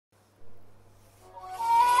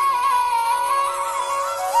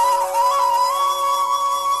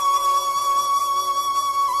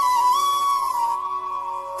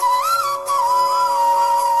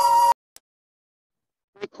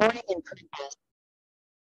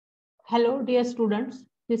Hello, dear students.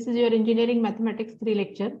 This is your Engineering Mathematics 3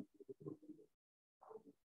 lecture.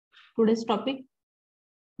 Today's topic.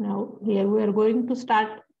 Now, here we are going to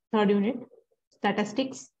start third unit,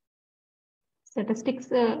 statistics. Statistics,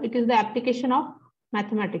 it is the application of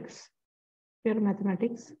mathematics, pure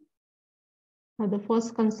mathematics. Now, the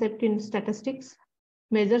first concept in statistics,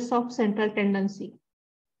 measures of central tendency.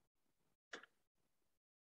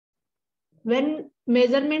 When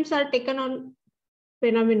measurements are taken on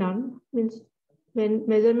phenomenon, means when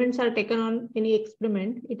measurements are taken on any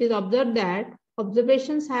experiment, it is observed that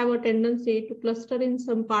observations have a tendency to cluster in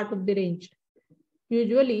some part of the range,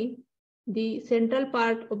 usually the central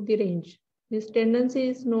part of the range. This tendency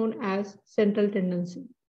is known as central tendency.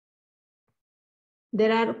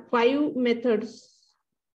 There are 5 methods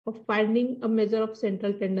of finding a measure of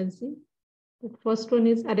central tendency. The first one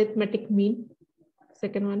is arithmetic mean,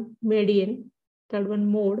 second one median, third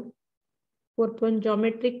one mode, fourth one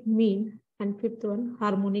geometric mean, and fifth one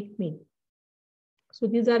harmonic mean. So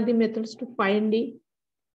these are the methods to find the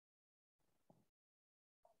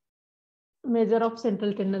measure of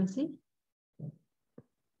central tendency.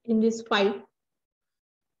 In these 5,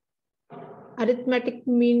 arithmetic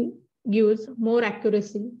mean gives more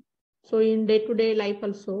accuracy. So in day-to-day life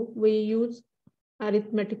also, we use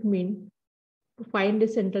arithmetic mean to find the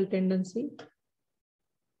central tendency.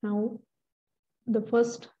 Now, the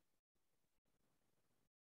first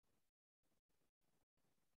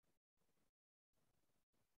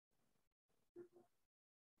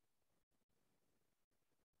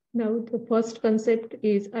concept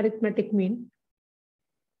is arithmetic mean.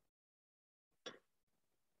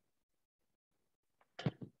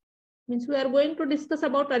 Means we are going to discuss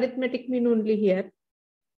about arithmetic mean only here.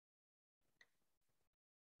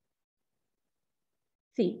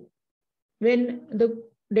 See, when the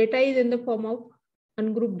data is in the form of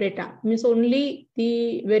ungrouped data, means only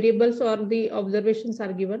the variables or the observations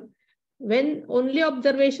are given. When only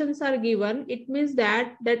observations are given, it means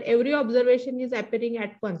that every observation is appearing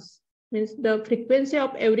at once. Means the frequency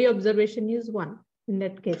of every observation is 1 in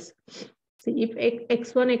that case. See, if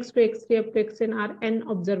x1, x2, x3 up to xn are n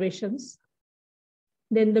observations,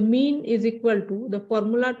 then the mean is equal to, the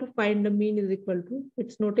formula to find the mean is equal to,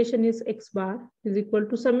 its notation is x bar is equal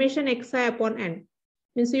to summation xi upon n.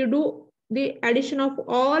 Means you do the addition of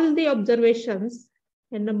all the observations,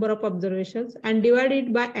 n number of observations, and divide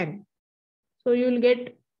it by n. So you will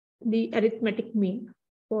get the arithmetic mean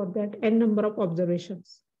for that n number of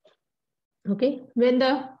observations. Okay, when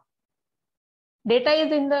the data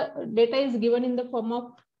is given in the form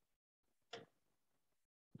of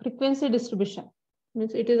frequency distribution,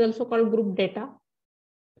 means it is also called group data.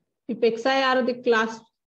 If xi are the class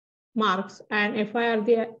marks and fi are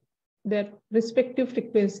their respective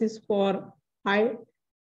frequencies for I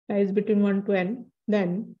is between 1 to n,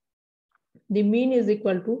 then the mean is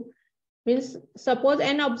equal to, means suppose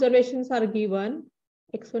n observations are given,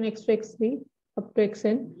 x1, x2, x3 up to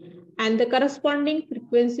xn, and the corresponding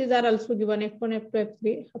frequencies are also given, f1, f2,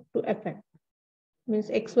 f3 up to fn. Means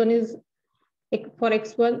x1 is, for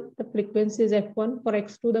x1 the frequency is f1, for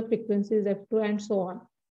x2 the frequency is f2, and so on.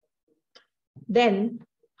 Then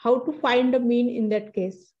how to find the mean in that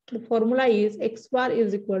case? The formula is x bar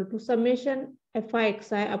is equal to summation fi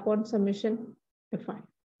xi upon summation fi.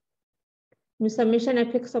 Means summation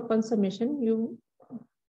fx upon summation, you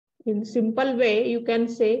in simple way you can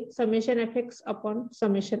say summation fx upon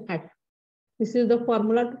summation f. This is the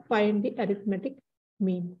formula to find the arithmetic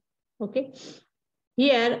mean. Okay,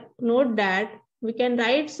 here note that we can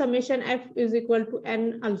write summation f is equal to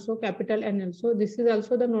n also, capital N also. This is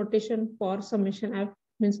also the notation for summation f,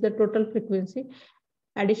 means the total frequency,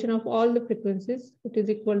 addition of all the frequencies, it is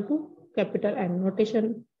equal to capital N.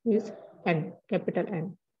 Notation is n, capital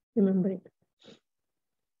N. Remember it.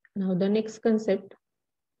 Now the next concept,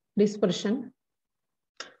 dispersion.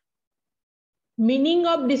 Meaning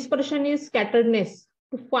of dispersion is scatteredness.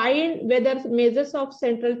 To find whether measures of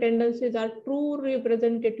central tendencies are true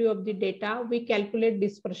representative of the data, we calculate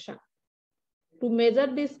dispersion. To measure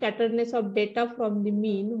the scatteredness of data from the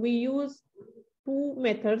mean, we use 2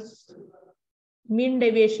 methods, mean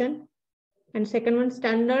deviation and second one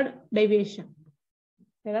standard deviation.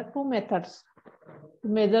 There are 2 methods to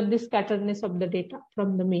measure the scatteredness of the data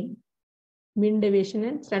from the mean deviation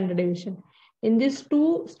and standard deviation. In these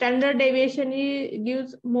 2, standard deviation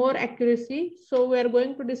gives more accuracy. So we are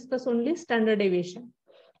going to discuss only standard deviation.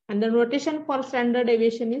 And the notation for standard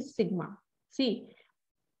deviation is sigma. See,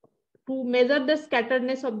 to measure the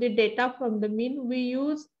scatteredness of the data from the mean, we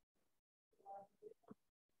use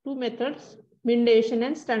 2 methods, mean deviation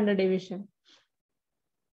and standard deviation.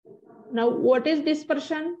 Now, what is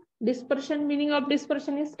dispersion? Dispersion, meaning of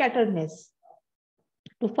dispersion is scatteredness.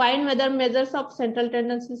 To find whether measures of central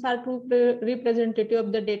tendencies are true representative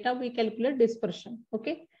of the data, we calculate dispersion.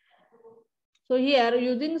 Okay. So here,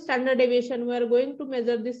 using standard deviation, we are going to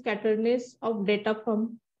measure the scatteredness of data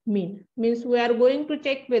from mean. Means we are going to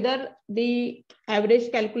check whether the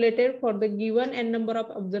average calculated for the given n number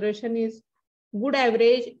of observation is good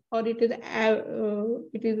average, or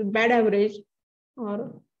it is bad average,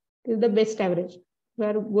 or it is the best average. We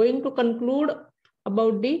are going to conclude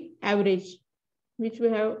about the average, which we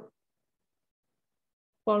have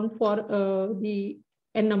found for the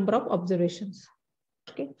n number of observations.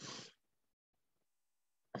 Okay.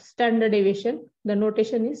 Standard deviation, the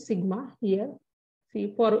notation is sigma here.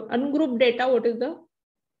 See, for ungrouped data, what is the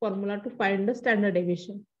formula to find the standard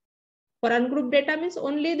deviation? For ungrouped data means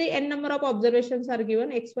only the n number of observations are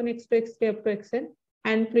given, x1, x2, x3 up to xn,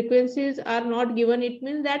 and frequencies are not given. It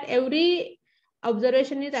means that every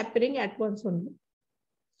observation is appearing at once only.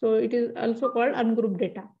 So it is also called ungrouped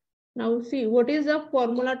data. Now see, what is the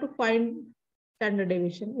formula to find standard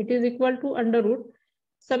deviation? It is equal to under root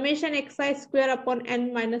summation xi square upon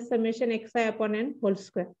n minus summation xi upon n whole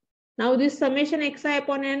square. Now this summation xi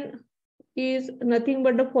upon n is nothing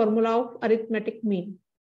but the formula of arithmetic mean.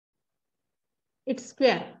 It's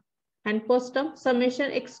square. And first term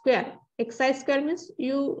summation x square. Xi square means,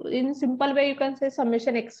 you in simple way you can say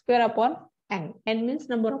summation x square upon n. N means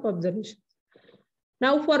number of observations.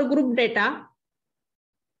 Now for group data,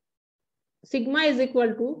 sigma is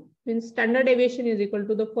equal to, means standard deviation is equal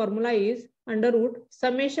to, the formula is under root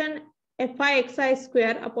summation fi xi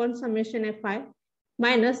square upon summation fi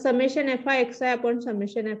minus summation fi xi upon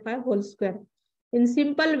summation fi whole square. In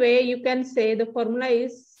simple way, you can say the formula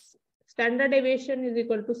is standard deviation is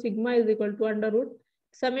equal to sigma is equal to under root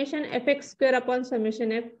summation fx square upon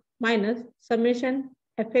summation f minus summation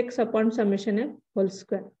fx upon summation f whole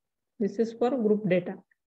square. This is for group data.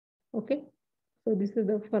 Okay. So this is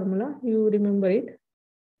the formula. You remember it.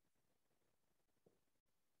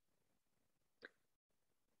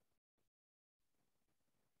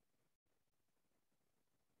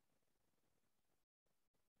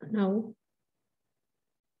 Now,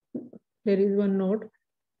 there is one note.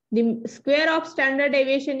 The square of standard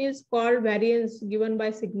deviation is called variance given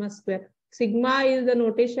by sigma square. Sigma is the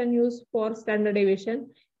notation used for standard deviation.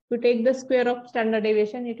 If you take the square of standard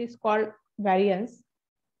deviation, it is called variance.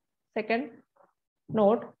 Second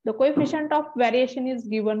note, the coefficient of variation is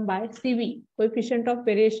given by CV. Coefficient of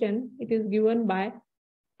variation, it is given by,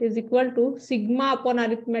 is equal to sigma upon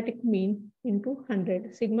arithmetic mean into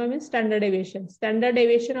 100. Sigma means standard deviation. Standard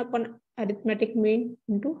deviation upon arithmetic mean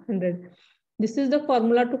into 100. This is the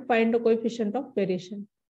formula to find the coefficient of variation.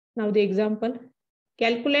 Now the example,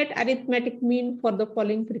 calculate arithmetic mean for the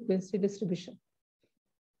following frequency distribution.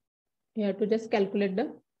 You have to just calculate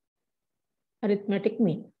the arithmetic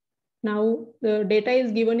mean. Now the data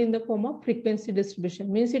is given in the form of frequency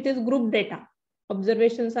distribution, means it is group data.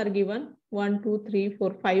 Observations are given 1, 2, 3,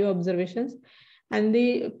 4, 5 observations, and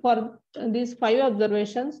for these 5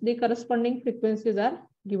 observations, the corresponding frequencies are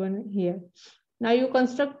given here. Now you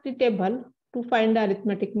construct the table to find the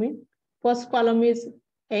arithmetic mean. First column is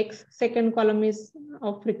x, second column is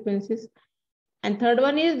of frequencies, and third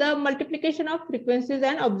one is the multiplication of frequencies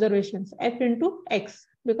and observations, f into x,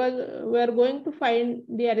 because we are going to find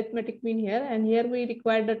the arithmetic mean here, and here we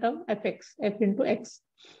require the term fx, f into x.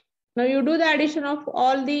 Now you do the addition of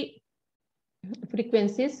all the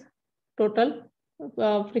frequencies, total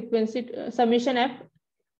frequency summation f.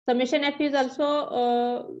 Summation f is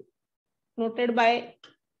also noted by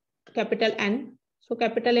capital N. So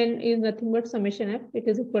capital N is nothing but summation f. It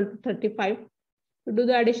is equal to 35. To do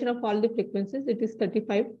the addition of all the frequencies, it is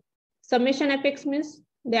 35. Summation fx means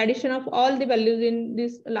the addition of all the values in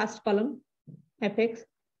this last column, fx.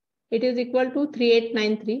 It is equal to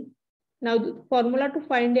 3893. Now the formula to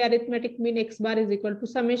find the arithmetic mean x bar is equal to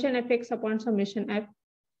summation fx upon summation f.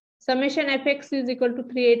 Summation fx is equal to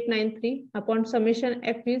 3893 upon summation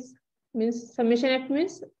f is, means summation f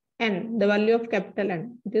means n, the value of capital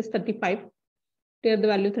N. It is 35. Here the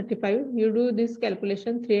value 35. You do this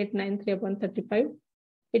calculation 3893 upon 35.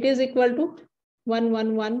 It is equal to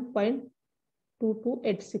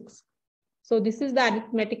 111.2286. So this is the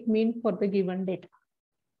arithmetic mean for the given data.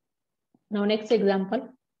 Now next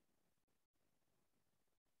example.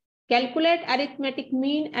 Calculate arithmetic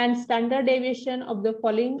mean and standard deviation of the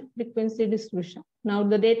following frequency distribution. Now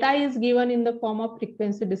the data is given in the form of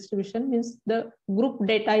frequency distribution, means the group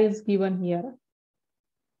data is given here.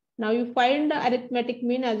 Now you find the arithmetic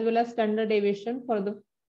mean as well as standard deviation for the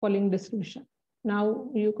following distribution. Now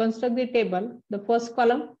you construct the table. The first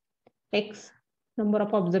column, x, number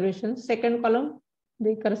of observations. Second column,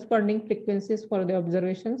 the corresponding frequencies for the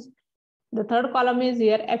observations. The third column is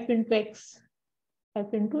here f into x,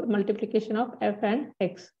 f into multiplication of f and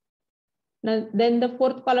x. Now, then the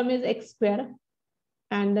fourth column is x square,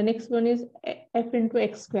 and the next one is f into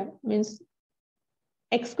x square. Means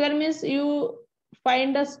x square means you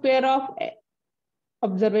find the square of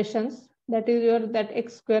observations, that is your that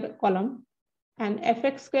x square column, and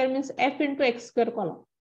fx square means f into x square column.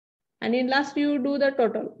 And in last you do the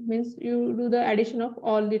total, means you do the addition of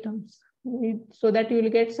all the terms, so that you will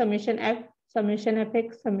get summation f, summation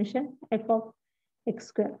fx, summation f of x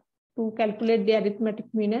square to calculate the arithmetic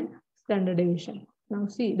mean and standard deviation. Now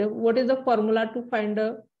see what is the formula to find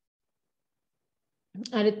the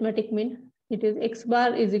arithmetic mean. It is x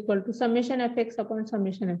bar is equal to summation fx upon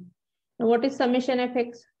summation f. Now what is summation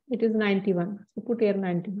fx? It is 91. So put here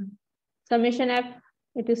 91. Summation f,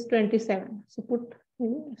 it is 27. So put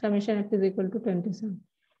summation f is equal to 27.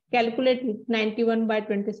 Calculate it, 91 by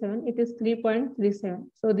 27, it is 3.37.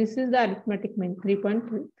 So this is the arithmetic mean,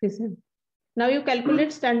 3.37. Now you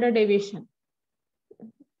calculate standard deviation.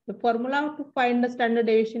 The formula to find the standard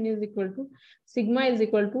deviation is equal to sigma is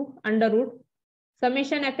equal to under root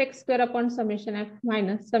summation fx square upon summation f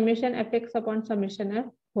minus summation fx upon summation f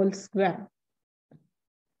whole square.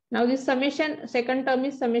 Now this summation, second term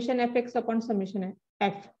is summation fx upon summation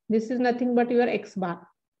f. This is nothing but your x bar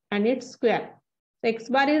and its square. So x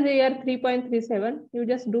bar is here 3.37. You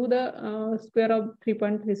just do the square of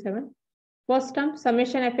 3.37. First term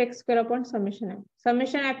summation fx square upon summation f.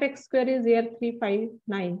 Summation fx square is here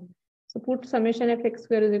 359. So put summation fx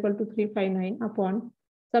square is equal to 359 upon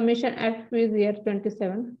summation f is here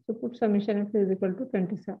 27. So put summation f is equal to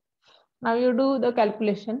 27. Now you do the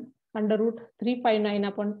calculation. Under root 359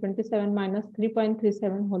 upon 27 minus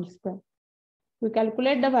 3.37 whole square. We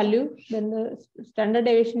calculate the value, then the standard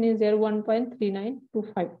deviation is here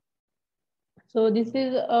 1.3925. So this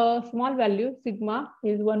is a small value, sigma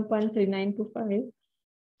is 1.3925.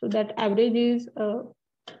 So that average is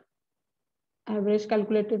average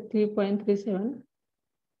calculated 3.37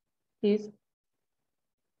 is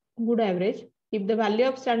good average. If the value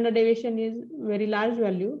of standard deviation is very large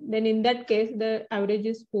value, then in that case, the average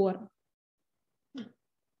is poor.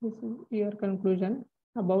 This is your conclusion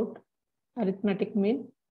about arithmetic mean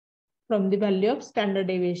from the value of standard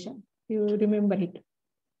deviation. You remember it.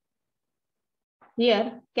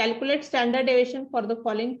 Here, calculate standard deviation for the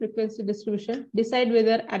following frequency distribution. Decide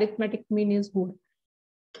whether arithmetic mean is good.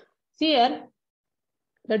 See here,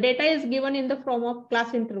 the data is given in the form of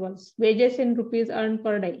class intervals. Wages in rupees earned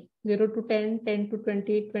per day. 0 to 10, 10 to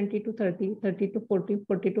 20, 20 to 30, 30 to 40,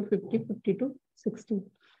 40 to 50, 50 to 60.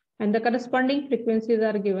 And the corresponding frequencies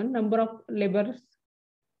are given. Number of laborers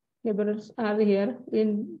are here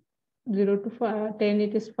in 0 to 10,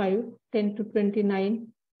 it is 5, 10 to 29,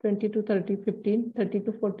 20 to 30, 15, 30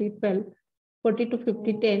 to 40, 12, 40 to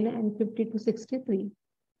 50, 10, and 50 to 63.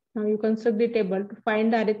 Now you construct the table to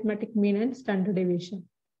find the arithmetic mean and standard deviation.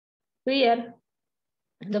 So here,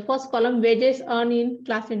 the first column, wages earned in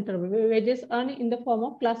class interval. Wages earned in the form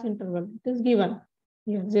of class interval. It is given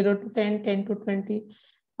here 0 to 10, 10 to 20,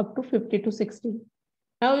 up to 50 to 60.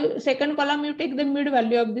 Now, second column, you take the mid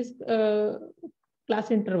value of this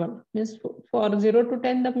class interval. Means for 0 to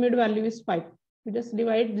 10, the mid value is 5. You just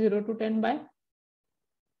divide 0 to 10 by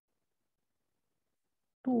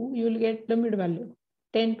 2, you will get the mid value.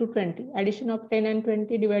 10 to 20. Addition of 10 and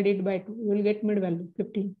 20 divided by 2, you will get mid value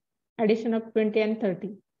 15. Addition of 20 and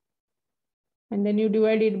 30. And then you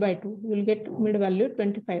divide it by 2, you will get mid value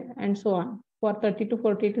 25 and so on. For 30 to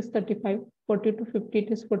 40, it is 35. 40 to 50,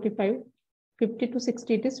 it is 45. 50 to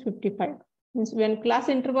 60, it is 55. Means when class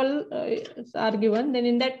interval are given, then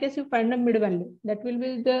in that case, you find the mid value. That will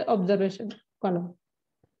be the observation column.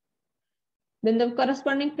 Then the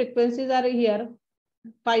corresponding frequencies are here.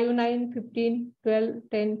 5, 9, 15, 12,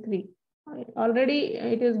 10, 3. Already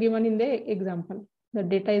it is given in the example. The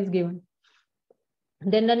data is given.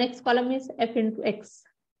 Then the next column is f into x,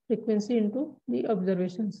 frequency into the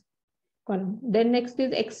observations column. Then next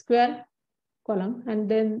is x square column, and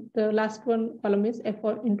then the last one column is f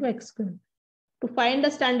into x square. To find the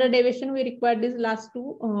standard deviation, we require these last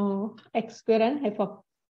two x square and f of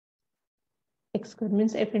x square,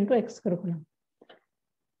 means f into x square column.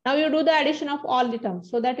 Now you do the addition of all the terms,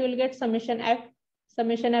 so that you will get summation f,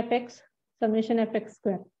 summation fx, summation fx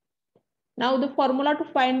square. Now the formula to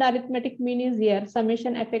find the arithmetic mean is here.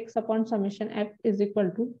 Summation fx upon summation f is equal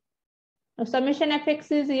to. Now summation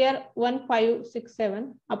fx is here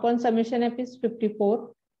 1567 upon summation f is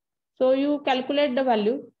 54. So you calculate the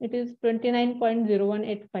value. It is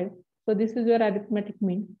 29.0185. So this is your arithmetic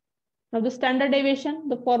mean. Now the standard deviation,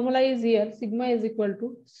 the formula is here. Sigma is equal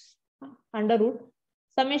to under root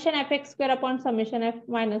summation fx square upon summation f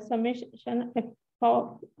minus summation f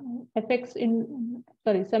of fx in,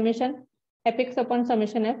 sorry, summation fx upon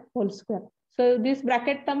summation f whole square. So this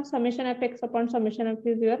bracket term summation fx upon summation f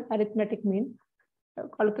is your arithmetic mean.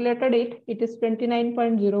 Calculated it, it is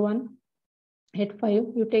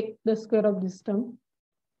 29.0185. You take the square of this term.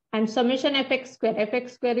 And summation fx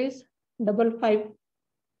square is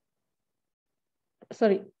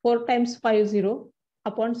 4 times 50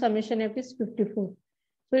 upon summation f is 54.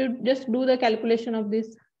 So you just do the calculation of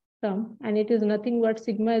this term, and it is nothing but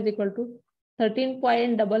sigma is equal to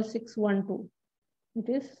 13.6612. It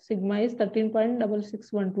is sigma is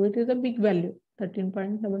 13.6612. It is a big value,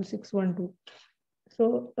 13.6612.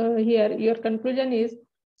 So here your conclusion is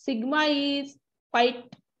sigma is quite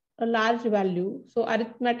a large value. So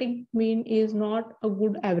arithmetic mean is not a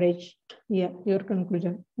good average. Yeah, your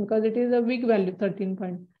conclusion, because it is a big value, 13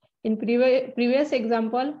 point. In previous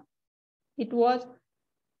example, it was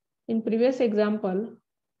in previous example,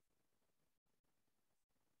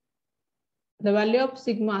 the value of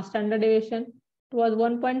sigma standard deviation was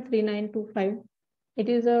 1.3925. It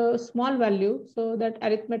is a small value, so that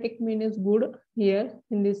arithmetic mean is good here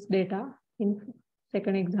in this data in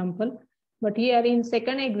second example. But here in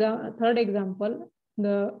third example,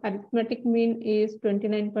 the arithmetic mean is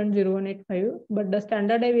 29.0185, but the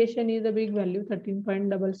standard deviation is a big value,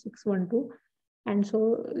 13.6612. And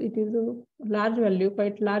so it is a large value,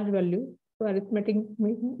 quite large value. So arithmetic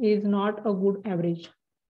mean is not a good average.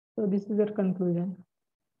 So this is your conclusion.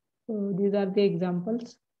 So these are the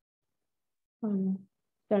examples on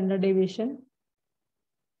standard deviation.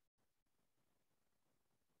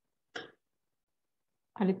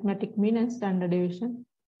 Arithmetic mean and standard deviation.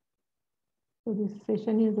 So this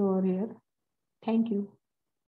session is over here. Thank you.